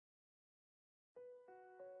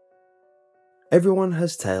Everyone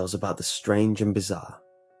has tales about the strange and bizarre.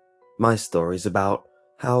 My story is about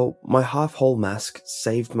how my half-whole mask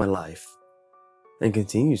saved my life, and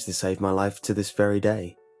continues to save my life to this very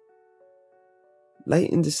day.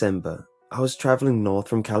 Late in December, I was traveling north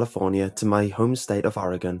from California to my home state of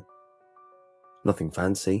Oregon. Nothing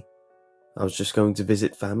fancy. I was just going to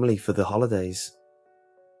visit family for the holidays.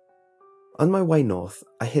 On my way north,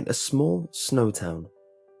 I hit a small snow town.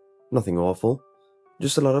 Nothing awful,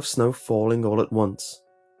 just a lot of snow falling all at once.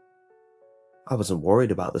 I wasn't worried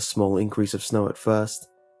about the small increase of snow at first,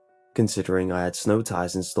 considering I had snow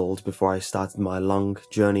tires installed before I started my long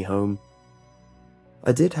journey home.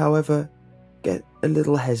 I did, however, get a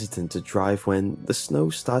little hesitant to drive when the snow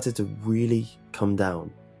started to really come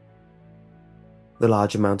down. The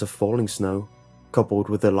large amount of falling snow, coupled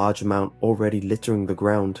with the large amount already littering the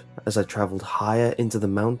ground as I travelled higher into the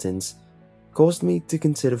mountains, caused me to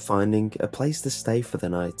consider finding a place to stay for the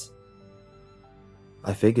night.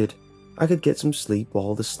 I figured I could get some sleep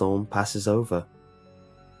while the storm passes over.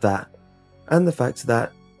 That, and the fact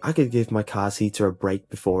that I could give my car's heater a break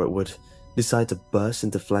before it would decide to burst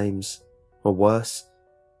into flames, or worse,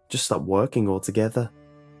 just stop working altogether.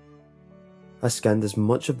 I scanned as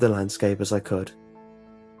much of the landscape as I could,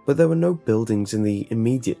 but there were no buildings in the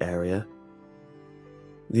immediate area.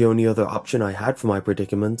 The only other option I had for my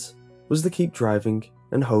predicament was to keep driving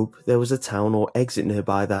and hope there was a town or exit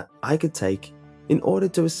nearby that I could take in order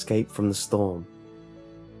to escape from the storm.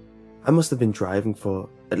 I must have been driving for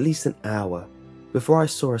at least an hour before I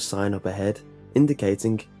saw a sign up ahead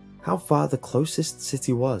indicating how far the closest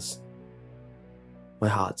city was. My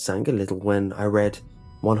heart sank a little when I read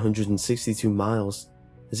 162 miles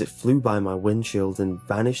as it flew by my windshield and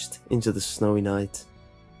vanished into the snowy night.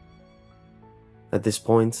 At this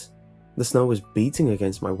point, the snow was beating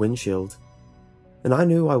against my windshield, and I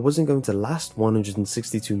knew I wasn't going to last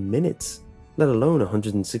 162 minutes, let alone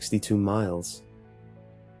 162 miles.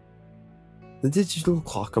 The digital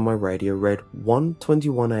clock on my radio read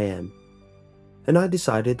 1:21 AM, and I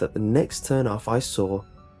decided that the next turn-off I saw,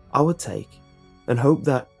 I would take, and hope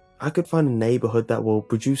that I could find a neighbourhood that will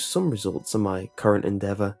produce some results in my current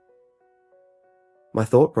endeavour. My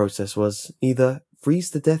thought process was either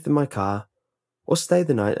freeze to death in my car, or stay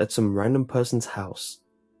the night at some random person's house.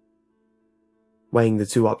 Weighing the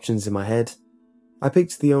two options in my head, I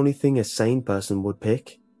picked the only thing a sane person would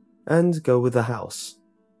pick, and go with the house.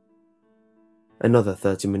 Another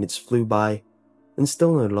 30 minutes flew by, and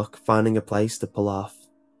still no luck finding a place to pull off.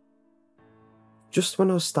 Just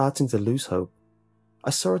when I was starting to lose hope, I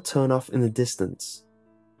saw a turn-off in the distance.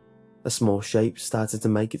 A small shape started to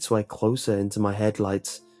make its way closer into my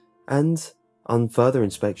headlights, and, on further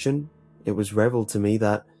inspection, it was revealed to me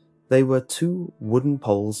that they were two wooden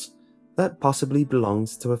poles that possibly belonged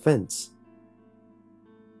to a fence.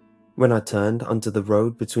 When I turned onto the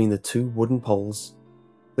road between the two wooden poles,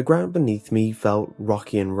 the ground beneath me felt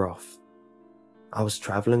rocky and rough. I was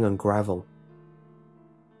travelling on gravel.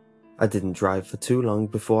 I didn't drive for too long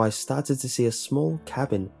before I started to see a small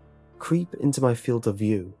cabin creep into my field of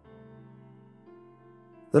view.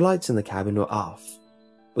 The lights in the cabin were off,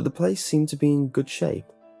 but the place seemed to be in good shape.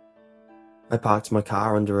 I parked my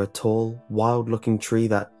car under a tall, wild-looking tree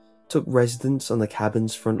that took residence on the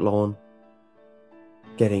cabin's front lawn.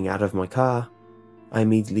 Getting out of my car, I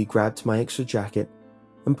immediately grabbed my extra jacket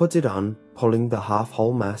and put it on, pulling the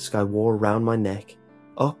half-whole mask I wore around my neck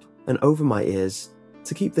up and over my ears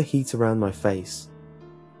to keep the heat around my face.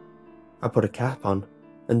 I put a cap on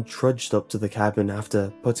and trudged up to the cabin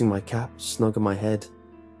after putting my cap snug on my head.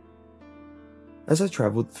 As I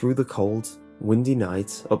travelled through the cold, windy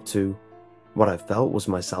night up to what I felt was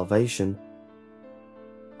my salvation,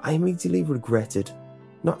 I immediately regretted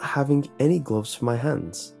not having any gloves for my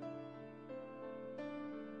hands.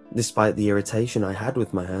 Despite the irritation I had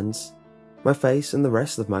with my hands, my face and the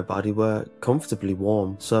rest of my body were comfortably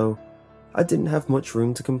warm, so I didn't have much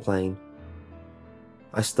room to complain.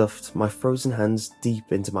 I stuffed my frozen hands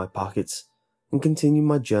deep into my pockets and continued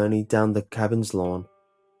my journey down the cabin's lawn.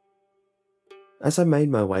 As I made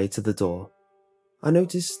my way to the door, I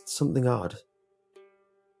noticed something odd.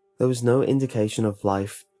 There was no indication of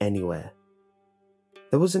life anywhere.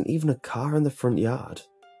 There wasn't even a car in the front yard.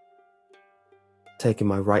 Taking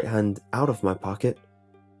my right hand out of my pocket,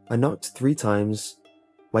 I knocked 3 times,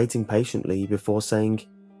 waiting patiently before saying,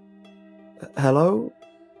 "Hello?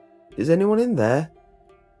 Is anyone in there?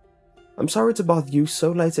 I'm sorry to bother you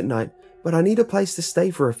so late at night, but I need a place to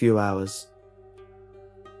stay for a few hours."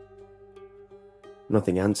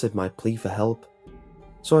 Nothing answered my plea for help,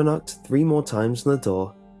 so I knocked 3 more times on the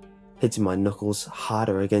door, hitting my knuckles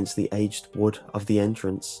harder against the aged wood of the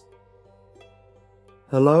entrance.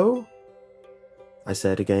 "Hello? I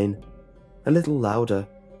said again, a little louder,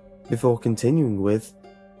 before continuing with,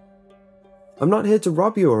 "I'm not here to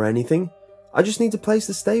rob you or anything. I just need a place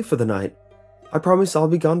to stay for the night. I promise I'll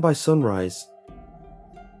be gone by sunrise."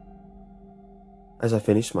 As I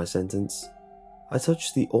finished my sentence, I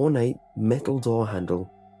touched the ornate metal door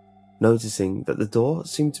handle, noticing that the door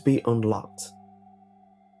seemed to be unlocked.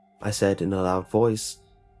 I said in a loud voice,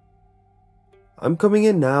 "I'm coming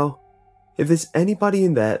in now. If there's anybody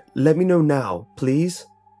in there, let me know now, please."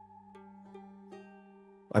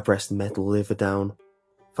 I pressed the metal lever down,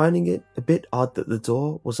 finding it a bit odd that the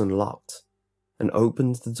door was unlocked, and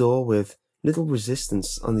opened the door with little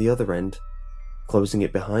resistance on the other end, closing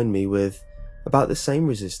it behind me with about the same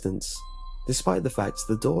resistance, despite the fact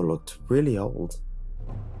the door looked really old.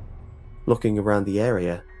 Looking around the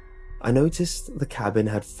area, I noticed the cabin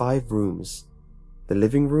had 5 rooms: the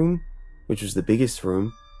living room, which was the biggest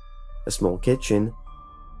room, a small kitchen,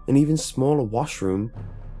 an even smaller washroom,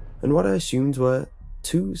 and what I assumed were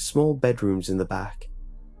 2 small bedrooms in the back.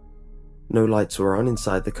 No lights were on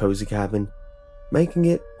inside the cozy cabin, making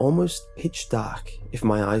it almost pitch dark if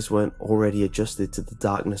my eyes weren't already adjusted to the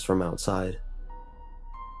darkness from outside.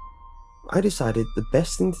 I decided the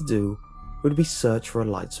best thing to do would be search for a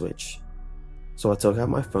light switch, so I took out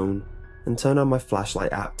my phone and turned on my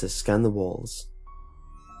flashlight app to scan the walls.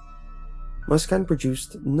 My scan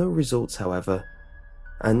produced no results, however,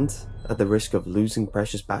 and, at the risk of losing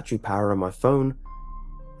precious battery power on my phone,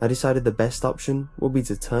 I decided the best option would be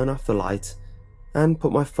to turn off the light and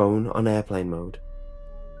put my phone on airplane mode.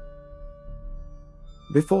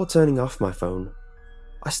 Before turning off my phone,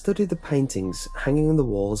 I studied the paintings hanging on the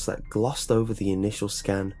walls that glossed over the initial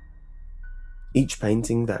scan. Each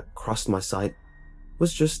painting that crossed my sight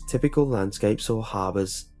was just typical landscapes or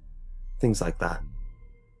harbours, things like that.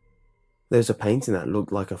 There was a painting that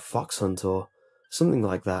looked like a fox hunt or something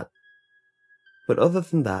like that. But other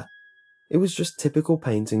than that, it was just typical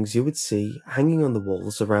paintings you would see hanging on the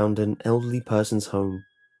walls around an elderly person's home.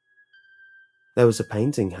 There was a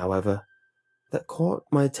painting, however, that caught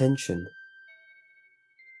my attention.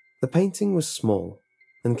 The painting was small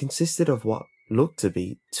and consisted of what looked to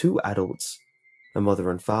be 2 adults, a mother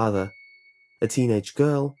and father, a teenage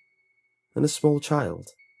girl, and a small child.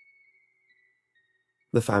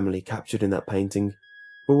 The family captured in that painting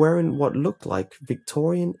were wearing what looked like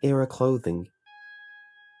Victorian-era clothing.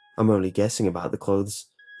 I'm only guessing about the clothes.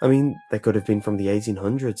 I mean, they could have been from the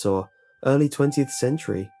 1800s or early 20th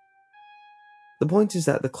century. The point is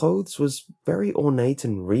that the clothes was very ornate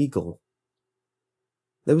and regal.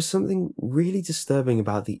 There was something really disturbing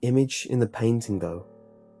about the image in the painting, though.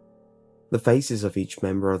 The faces of each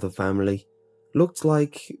member of the family looked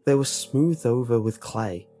like they were smoothed over with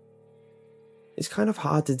clay. It's kind of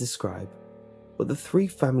hard to describe, but the 3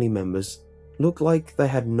 family members looked like they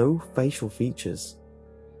had no facial features.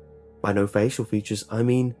 By no facial features, I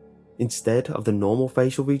mean, instead of the normal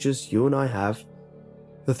facial features you and I have,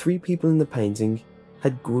 the 3 people in the painting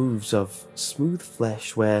had grooves of smooth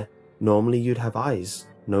flesh where normally you'd have eyes,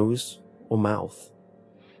 nose, or mouth.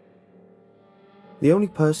 The only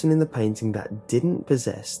person in the painting that didn't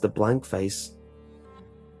possess the blank face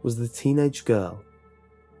was the teenage girl,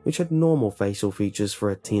 which had normal facial features for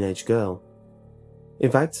a teenage girl. In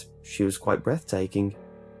fact, she was quite breathtaking.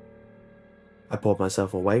 I pulled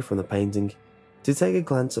myself away from the painting to take a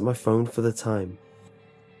glance at my phone for the time.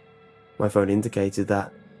 My phone indicated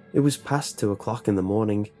that it was past 2 o'clock in the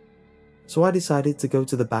morning, so I decided to go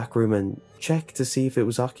to the back room and check to see if it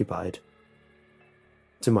was occupied.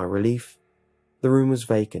 To my relief, the room was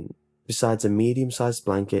vacant, besides a medium-sized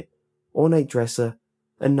blanket, ornate dresser,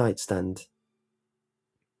 and nightstand.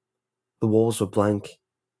 The walls were blank,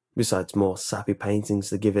 besides more sappy paintings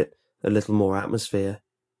to give it a little more atmosphere.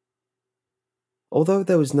 Although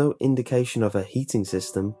there was no indication of a heating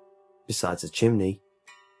system, besides a chimney,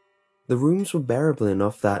 the rooms were bearable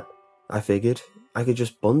enough that I figured I could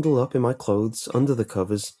just bundle up in my clothes under the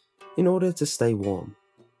covers in order to stay warm.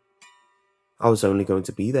 I was only going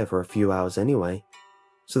to be there for a few hours anyway,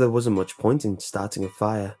 so there wasn't much point in starting a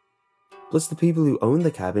fire. Plus the people who owned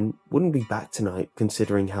the cabin wouldn't be back tonight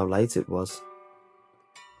considering how late it was.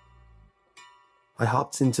 I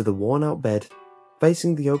hopped into the worn-out bed,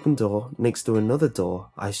 facing the open door next to another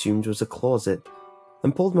door I assumed was a closet,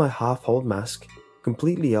 and pulled my half-hold mask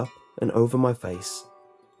completely up and over my face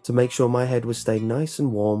to make sure my head would stay nice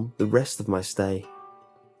and warm the rest of my stay.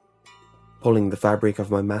 Pulling the fabric of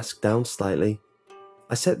my mask down slightly,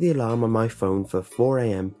 I set the alarm on my phone for 4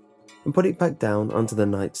 AM and put it back down onto the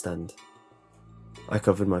nightstand. I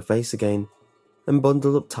covered my face again and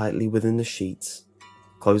bundled up tightly within the sheets,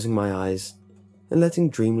 closing my eyes and letting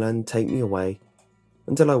dreamland take me away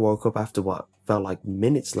until I woke up after what felt like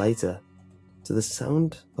minutes later to the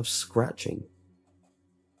sound of scratching.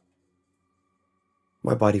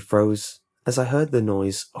 My body froze as I heard the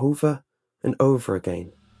noise over and over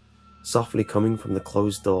again, softly coming from the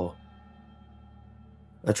closed door.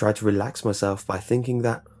 I tried to relax myself by thinking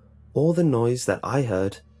that all the noise that I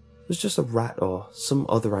heard was just a rat or some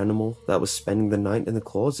other animal that was spending the night in the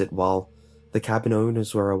closet while the cabin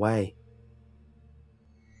owners were away.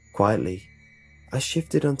 Quietly, I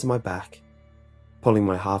shifted onto my back, pulling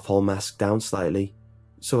my half-whole mask down slightly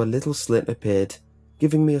so a little slit appeared,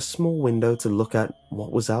 giving me a small window to look at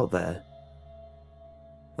what was out there.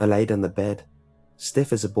 I laid on the bed,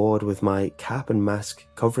 stiff as a board, with my cap and mask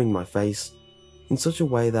covering my face in such a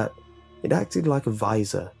way that it acted like a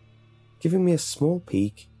visor, giving me a small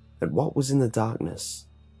peek at what was in the darkness.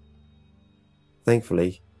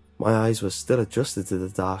 Thankfully, my eyes were still adjusted to the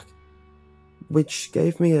dark, which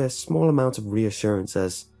gave me a small amount of reassurance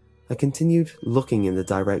as I continued looking in the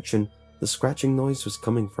direction the scratching noise was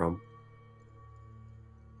coming from.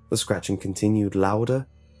 The scratching continued louder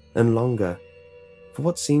and longer for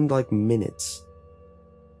what seemed like minutes,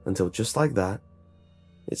 until just like that,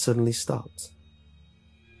 it suddenly stopped.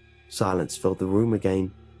 Silence filled the room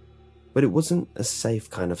again, but it wasn't a safe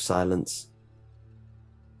kind of silence.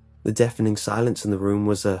 The deafening silence in the room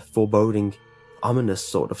was a foreboding, ominous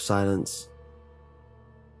sort of silence.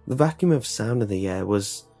 The vacuum of sound in the air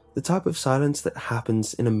was the type of silence that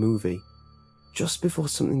happens in a movie just before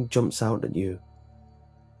something jumps out at you.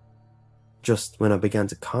 Just when I began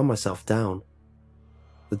to calm myself down,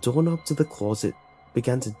 the doorknob to the closet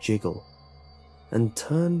began to jiggle and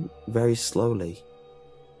turn very slowly.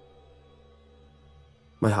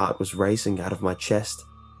 My heart was racing out of my chest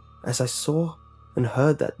as I saw and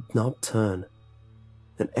heard that knob turn,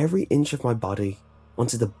 and every inch of my body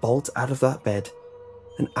wanted to bolt out of that bed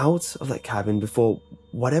and out of that cabin before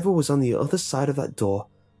whatever was on the other side of that door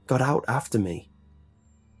got out after me.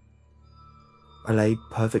 I lay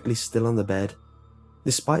perfectly still on the bed,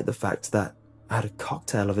 despite the fact that I had a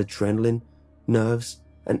cocktail of adrenaline, nerves,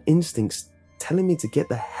 and instincts telling me to get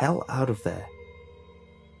the hell out of there.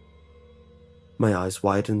 My eyes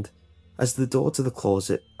widened as the door to the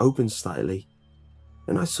closet opened slightly,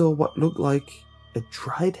 and I saw what looked like a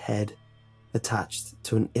dried head attached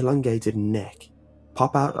to an elongated neck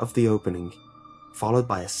pop out of the opening, followed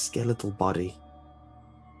by a skeletal body.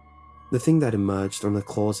 The thing that emerged from the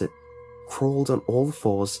closet crawled on all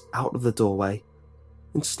fours out of the doorway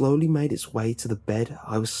and slowly made its way to the bed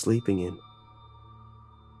I was sleeping in.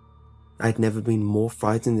 I had never been more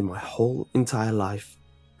frightened in my whole entire life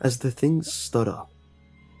as the thing stood up,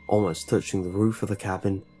 almost touching the roof of the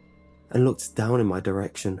cabin, and looked down in my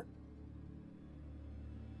direction.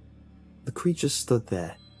 The creature stood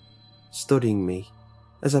there, studying me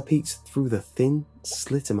as I peeked through the thin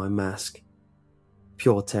slit in my mask,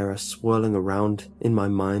 pure terror swirling around in my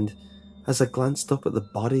mind as I glanced up at the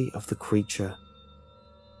body of the creature.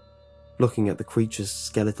 Looking at the creature's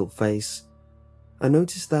skeletal face, I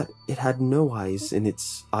noticed that it had no eyes in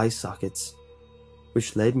its eye sockets,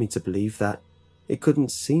 which led me to believe that it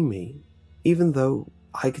couldn't see me, even though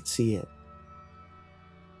I could see it.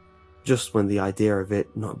 Just when the idea of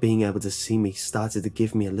it not being able to see me started to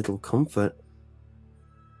give me a little comfort,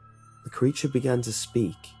 the creature began to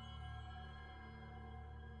speak.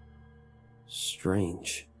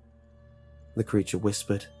 "Strange," the creature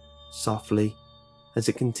whispered, softly, as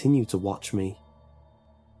it continued to watch me,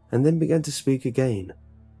 and then began to speak again.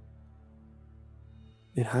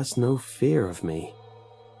 "It has no fear of me,"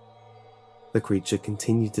 the creature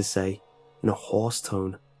continued to say in a hoarse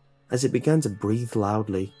tone as it began to breathe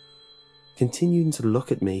loudly, continuing to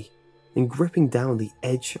look at me and gripping down the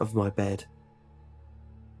edge of my bed.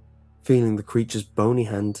 Feeling the creature's bony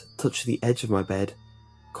hand touch the edge of my bed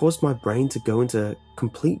caused my brain to go into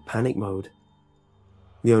complete panic mode.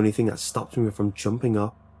 The only thing that stopped me from jumping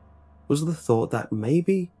up was the thought that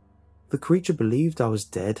maybe the creature believed I was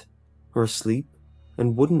dead or asleep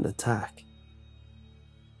and wouldn't attack.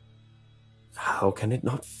 How can it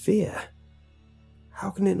not fear? How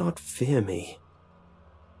can it not fear me?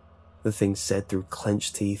 The thing said through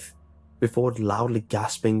clenched teeth, before loudly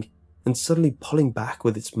gasping and suddenly pulling back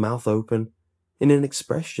with its mouth open in an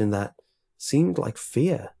expression that seemed like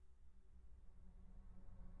fear.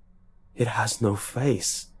 "It has no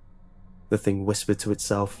face," the thing whispered to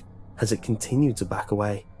itself as it continued to back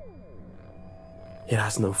away. "It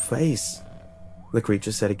has no face," the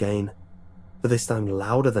creature said again, but this time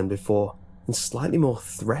louder than before and slightly more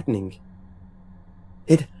threatening.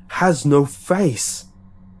 "It has no face!"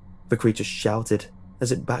 the creature shouted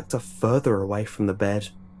as it backed up further away from the bed.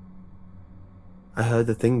 I heard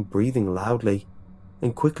the thing breathing loudly,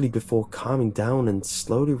 and quickly before calming down and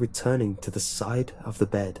slowly returning to the side of the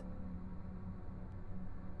bed.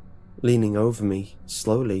 Leaning over me,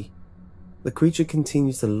 slowly, the creature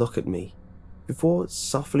continues to look at me before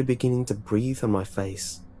softly beginning to breathe on my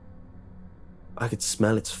face. I could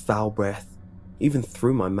smell its foul breath, even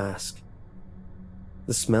through my mask.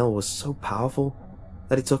 The smell was so powerful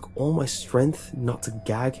that it took all my strength not to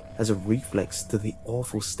gag as a reflex to the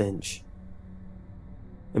awful stench.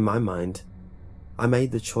 In my mind, I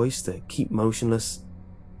made the choice to keep motionless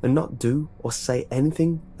and not do or say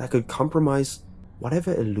anything that could compromise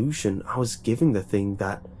whatever illusion I was giving the thing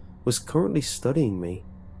that was currently studying me.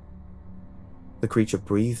 The creature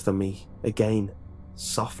breathed on me again,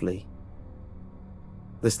 softly.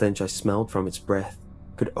 The stench I smelled from its breath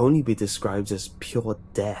could only be described as pure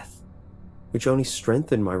death, which only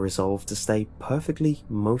strengthened my resolve to stay perfectly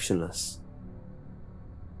motionless.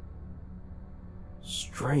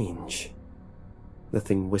 "Strange," the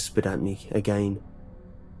thing whispered at me again,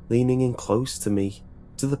 leaning in close to me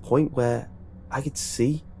to the point where I could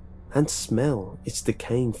see and smell its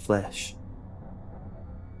decaying flesh.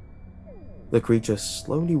 The creature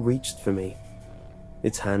slowly reached for me,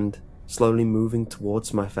 its hand slowly moving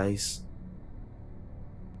towards my face.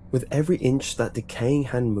 With every inch that decaying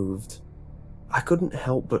hand moved, I couldn't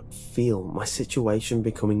help but feel my situation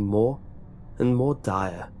becoming more and more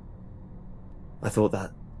dire. I thought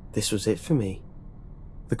that this was it for me.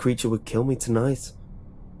 The creature would kill me tonight,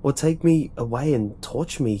 or take me away and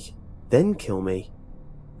torture me, then kill me,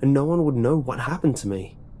 and no one would know what happened to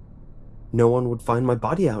me. No one would find my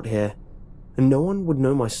body out here, and no one would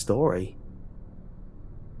know my story.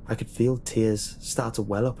 I could feel tears start to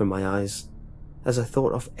well up in my eyes as I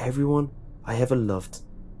thought of everyone I ever loved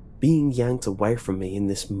being yanked away from me in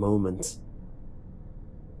this moment.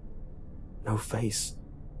 "No face,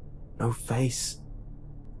 no face,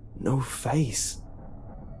 no face,"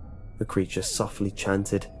 the creature softly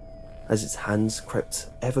chanted as its hands crept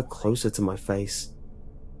ever closer to my face.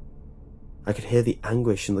 I could hear the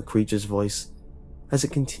anguish in the creature's voice as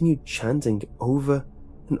it continued chanting over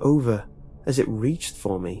and over as it reached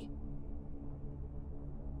for me.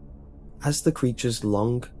 As the creature's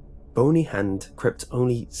long, bony hand crept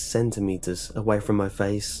only centimeters away from my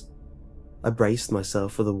face, I braced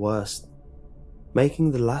myself for the worst,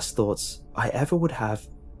 making the last thoughts I ever would have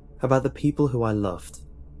about the people who I loved.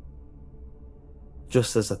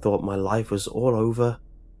 Just as I thought my life was all over,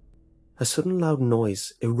 a sudden loud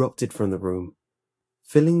noise erupted from the room,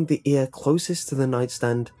 filling the ear closest to the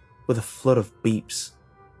nightstand with a flood of beeps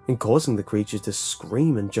and causing the creature to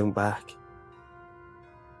scream and jump back.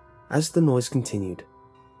 As the noise continued,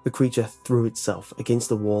 the creature threw itself against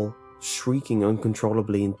the wall, shrieking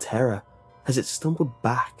uncontrollably in terror as it stumbled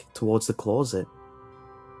back towards the closet.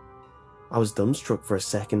 I was dumbstruck for a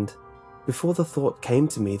second before the thought came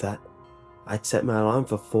to me that I'd set my alarm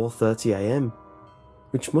for 4:30 AM,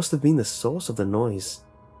 which must have been the source of the noise.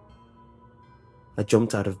 I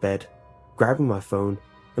jumped out of bed, grabbing my phone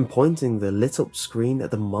and pointing the lit-up screen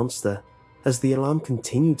at the monster as the alarm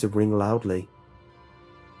continued to ring loudly.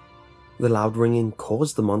 The loud ringing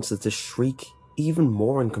caused the monster to shriek even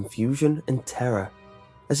more in confusion and terror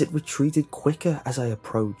as it retreated quicker as I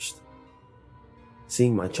approached.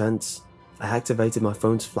 Seeing my chance, I activated my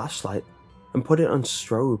phone's flashlight and put it on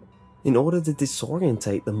strobe in order to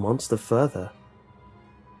disorientate the monster further.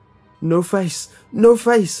 "No face! No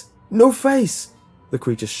face! No face!" the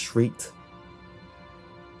creature shrieked.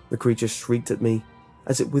 The creature shrieked at me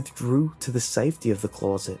as it withdrew to the safety of the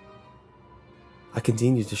closet. I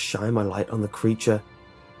continued to shine my light on the creature,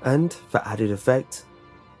 and, for added effect,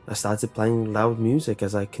 I started playing loud music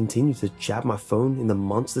as I continued to jab my phone in the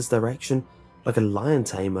monster's direction like a lion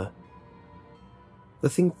tamer. The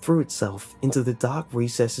thing threw itself into the dark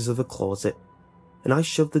recesses of the closet, and I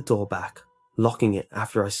shoved the door back, locking it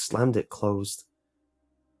after I slammed it closed.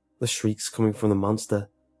 The shrieks coming from the monster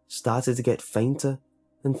started to get fainter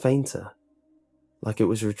and fainter, like it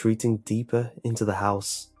was retreating deeper into the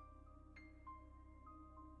house.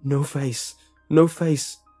 "No face! No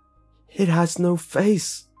face! It has no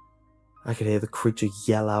face!" I could hear the creature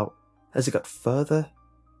yell out as it got further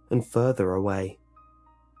and further away.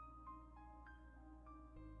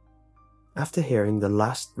 After hearing the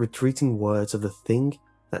last retreating words of the thing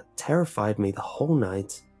that terrified me the whole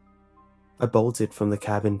night, I bolted from the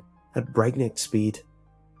cabin at breakneck speed,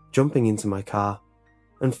 jumping into my car,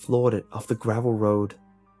 and floored it off the gravel road.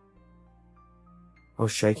 I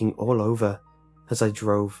was shaking all over as I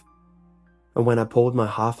drove, and when I pulled my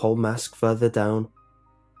half-whole mask further down,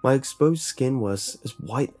 my exposed skin was as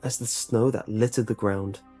white as the snow that littered the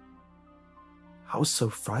ground. I was so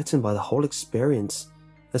frightened by the whole experience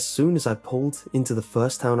As soon as I pulled into the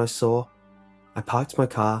first town I saw, I parked my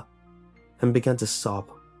car and began to sob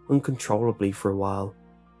uncontrollably for a while.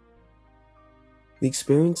 The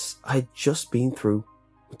experience I had just been through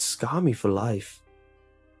would scar me for life.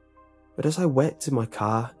 But as I went to my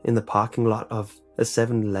car in the parking lot of a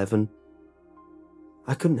 7-Eleven,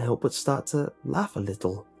 I couldn't help but start to laugh a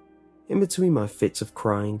little in between my fits of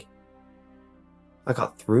crying. I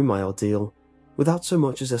got through my ordeal without so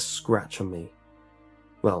much as a scratch on me.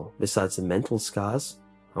 Well, besides the mental scars,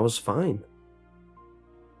 I was fine.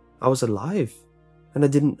 I was alive, and I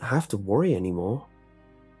didn't have to worry anymore.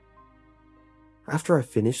 After I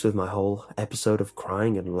finished with my whole episode of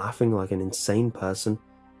crying and laughing like an insane person,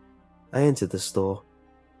 I entered the store,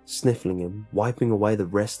 sniffling and wiping away the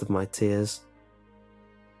rest of my tears.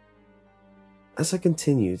 As I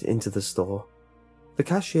continued into the store, the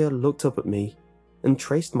cashier looked up at me and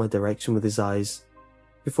traced my direction with his eyes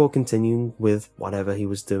before continuing with whatever he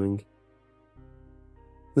was doing.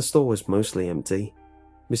 The store was mostly empty.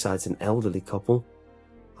 Besides an elderly couple,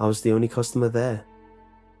 I was the only customer there.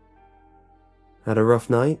 "Had a rough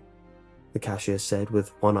night?" the cashier said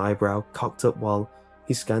with one eyebrow cocked up while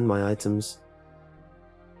he scanned my items.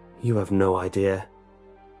 "You have no idea,"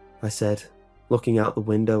 I said, looking out the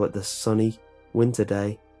window at the sunny winter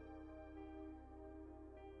day.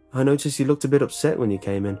 "I noticed you looked a bit upset when you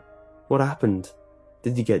came in. What happened?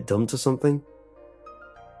 Did you get dumped or something?"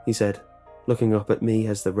 he said, looking up at me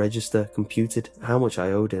as the register computed how much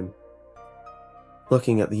I owed him.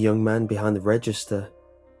 Looking at the young man behind the register,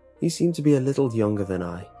 he seemed to be a little younger than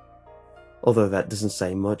I. Although that doesn't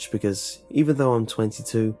say much because even though I'm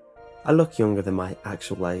 22, I look younger than my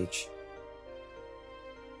actual age.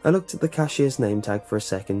 I looked at the cashier's name tag for a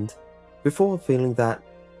second, before feeling that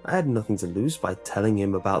I had nothing to lose by telling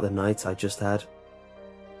him about the night I just had.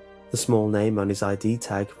 The small name on his ID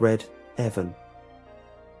tag read Evan,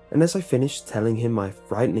 and as I finished telling him my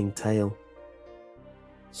frightening tale,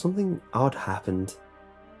 something odd happened.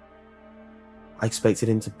 I expected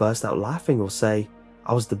him to burst out laughing or say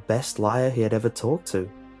I was the best liar he had ever talked to.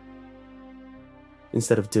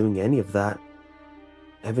 Instead of doing any of that,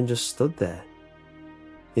 Evan just stood there,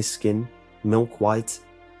 his skin milk white,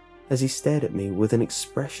 as he stared at me with an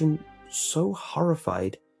expression so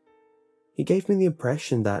horrified, he gave me the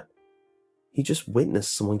impression that he just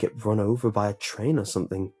witnessed someone get run over by a train or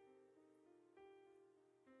something.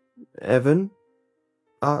 "Evan,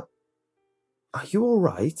 are you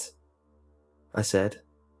alright?" I said,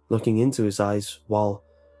 looking into his eyes while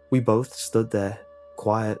we both stood there,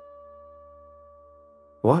 quiet.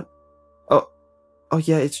 "What? Oh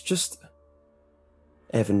yeah, it's just..."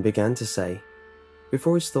 Evan began to say,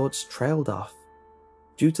 before his thoughts trailed off,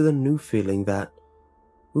 due to the new feeling that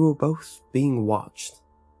we were both being watched.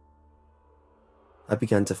 I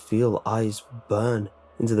began to feel eyes burn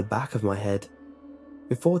into the back of my head,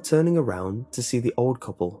 before turning around to see the old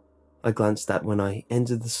couple I glanced at when I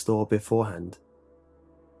entered the store beforehand.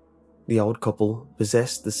 The old couple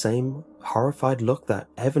possessed the same horrified look that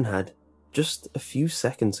Evan had just a few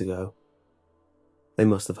seconds ago. They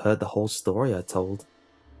must have heard the whole story I told.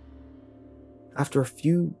 After a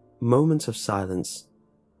few moments of silence,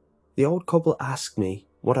 the old couple asked me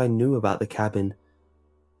what I knew about the cabin,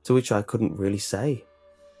 to which I couldn't really say.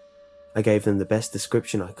 I gave them the best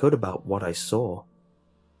description I could about what I saw.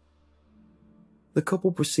 The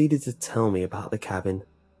couple proceeded to tell me about the cabin,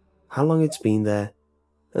 how long it's been there,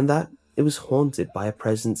 and that it was haunted by a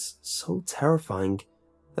presence so terrifying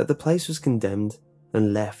that the place was condemned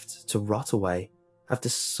and left to rot away after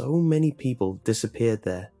so many people disappeared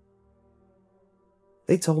there.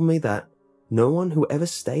 They told me that no one who ever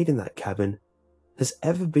stayed in that cabin has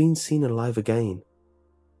ever been seen alive again,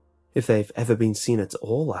 if they've ever been seen at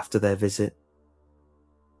all after their visit.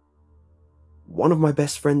 "One of my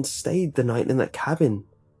best friends stayed the night in that cabin,"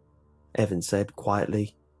 Evan said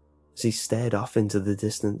quietly as he stared off into the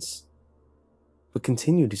distance, but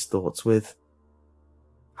continued his thoughts with,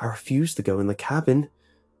 "I refused to go in the cabin.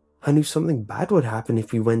 I knew something bad would happen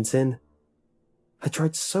if we went in. I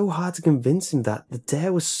tried so hard to convince him that the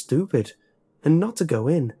dare was stupid and not to go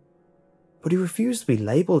in, but he refused to be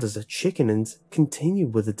labelled as a chicken and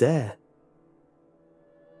continued with the dare."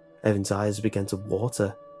 Evan's eyes began to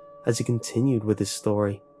water as he continued with his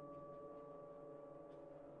story.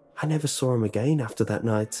 "I never saw him again after that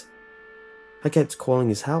night. I kept calling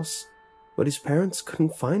his house, but his parents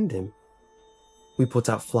couldn't find him. We put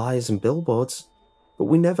out flyers and billboards, but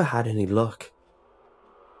we never had any luck.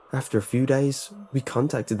 After a few days, we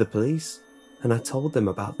contacted the police, and I told them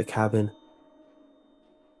about the cabin."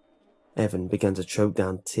 Evan began to choke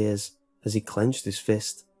down tears as he clenched his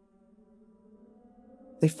fist.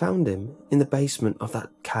 They found him in the basement of that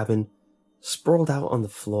cabin, sprawled out on the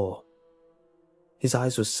floor. His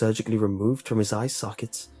eyes were surgically removed from his eye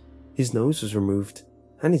sockets, his nose was removed,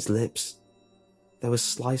 and his lips. They were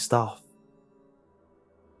sliced off.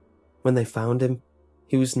 When they found him,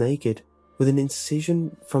 he was naked, with an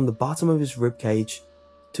incision from the bottom of his ribcage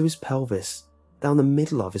to his pelvis, down the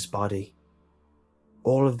middle of his body.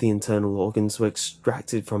 All of the internal organs were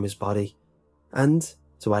extracted from his body, and,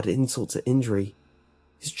 to add insult to injury,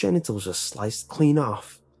 his genitals were sliced clean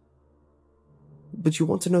off. But you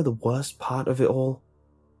want to know the worst part of it all?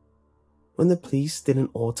 When the police did an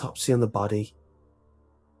autopsy on the body,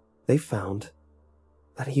 they found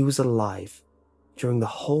that he was alive during the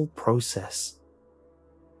whole process.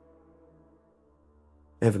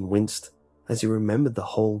 Evan winced as he remembered the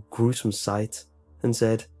whole gruesome sight and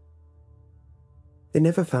said, "They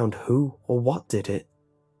never found who or what did it.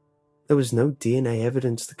 There was no DNA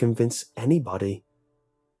evidence to convince anybody.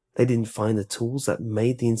 They didn't find the tools that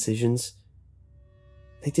made the incisions.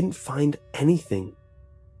 They didn't find anything."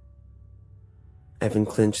 Evan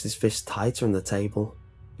clenched his fist tighter on the table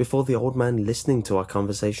before the old man, listening to our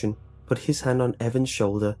conversation, put his hand on Evan's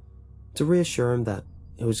shoulder to reassure him that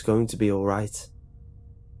it was going to be all right.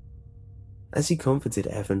 As he comforted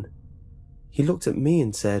Evan, he looked at me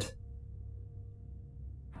and said,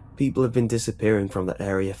 "People have been disappearing from that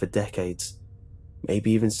area for decades,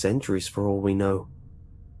 maybe even centuries for all we know,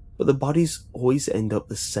 but the bodies always end up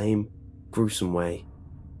the same gruesome way.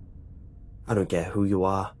 I don't care who you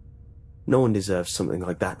are. No one deserves something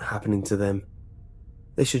like that happening to them.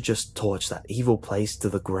 They should just torch that evil place to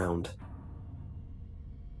the ground."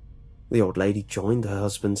 The old lady joined her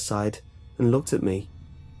husband's side and looked at me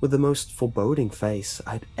with the most foreboding face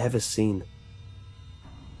I'd ever seen.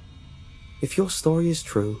 "If your story is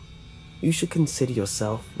true, you should consider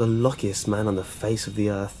yourself the luckiest man on the face of the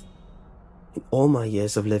earth. In all my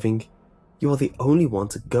years of living, you are the only one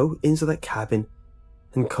to go into that cabin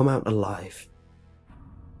and come out alive,"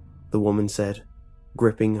 the woman said,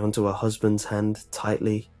 gripping onto her husband's hand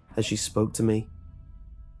tightly as she spoke to me.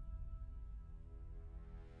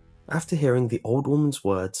 After hearing the old woman's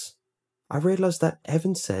words, I realized that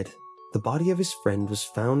Evan said the body of his friend was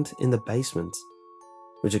found in the basement,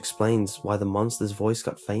 which explains why the monster's voice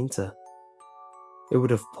got fainter. It would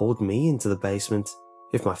have pulled me into the basement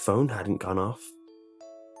if my phone hadn't gone off.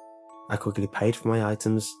 I quickly paid for my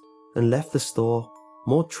items and left the store,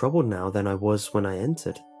 more troubled now than I was when I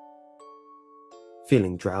entered.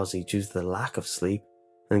 Feeling drowsy due to the lack of sleep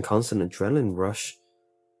and constant adrenaline rush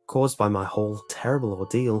caused by my whole terrible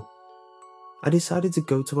ordeal, I decided to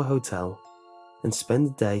go to a hotel and spend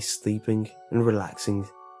the day sleeping and relaxing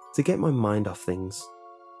to get my mind off things.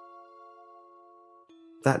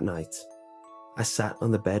 That night, I sat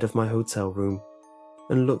on the bed of my hotel room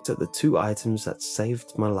and looked at the two items that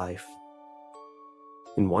saved my life.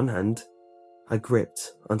 In one hand, I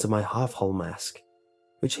gripped onto my half-hole mask,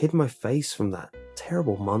 which hid my face from that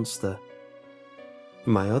terrible monster.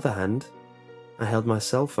 In my other hand, I held my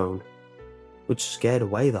cell phone, which scared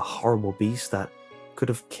away the horrible beast that could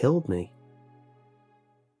have killed me.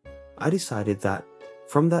 I decided that,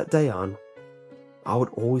 from that day on, I would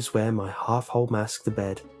always wear my half-hole mask to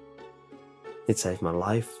bed. It saved my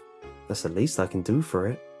life. That's the least I can do for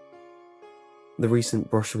it. The recent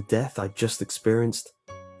brush with death I just experienced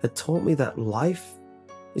had taught me that life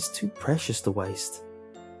is too precious to waste.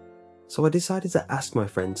 So I decided to ask my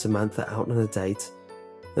friend Samantha out on a date,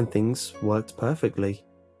 and things worked perfectly.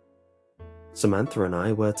 Samantha and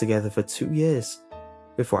I were together for 2 years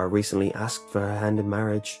before I recently asked for her hand in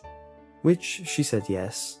marriage, which she said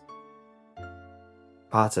yes.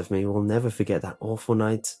 Part of me will never forget that awful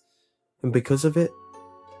night, and because of it,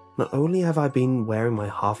 not only have I been wearing my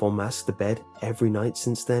half-hole mask to bed every night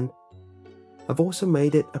since then, I've also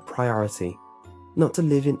made it a priority not to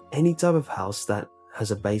live in any type of house that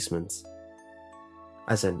has a basement.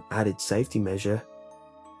 As an added safety measure,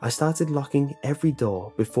 I started locking every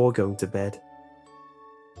door before going to bed.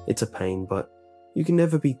 It's a pain, but you can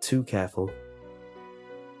never be too careful.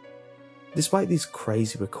 Despite these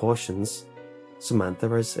crazy precautions, Samantha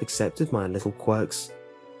has accepted my little quirks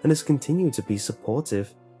and has continued to be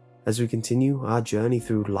supportive as we continue our journey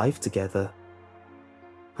through life together.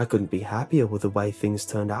 I couldn't be happier with the way things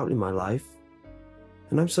turned out in my life,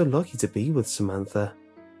 and I'm so lucky to be with Samantha.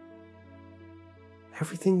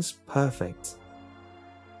 Everything's perfect.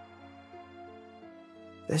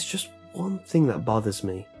 There's just one thing that bothers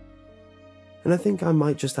me, and I think I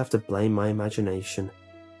might just have to blame my imagination.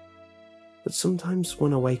 But sometimes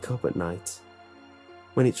when I wake up at night,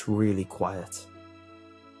 when it's really quiet,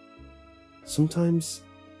 sometimes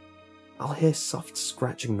I'll hear soft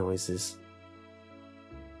scratching noises.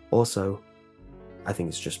 Also, I think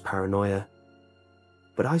it's just paranoia,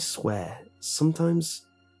 but I swear, sometimes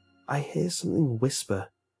I hear something whisper,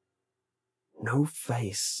 "No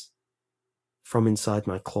face," from inside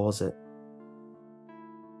my closet.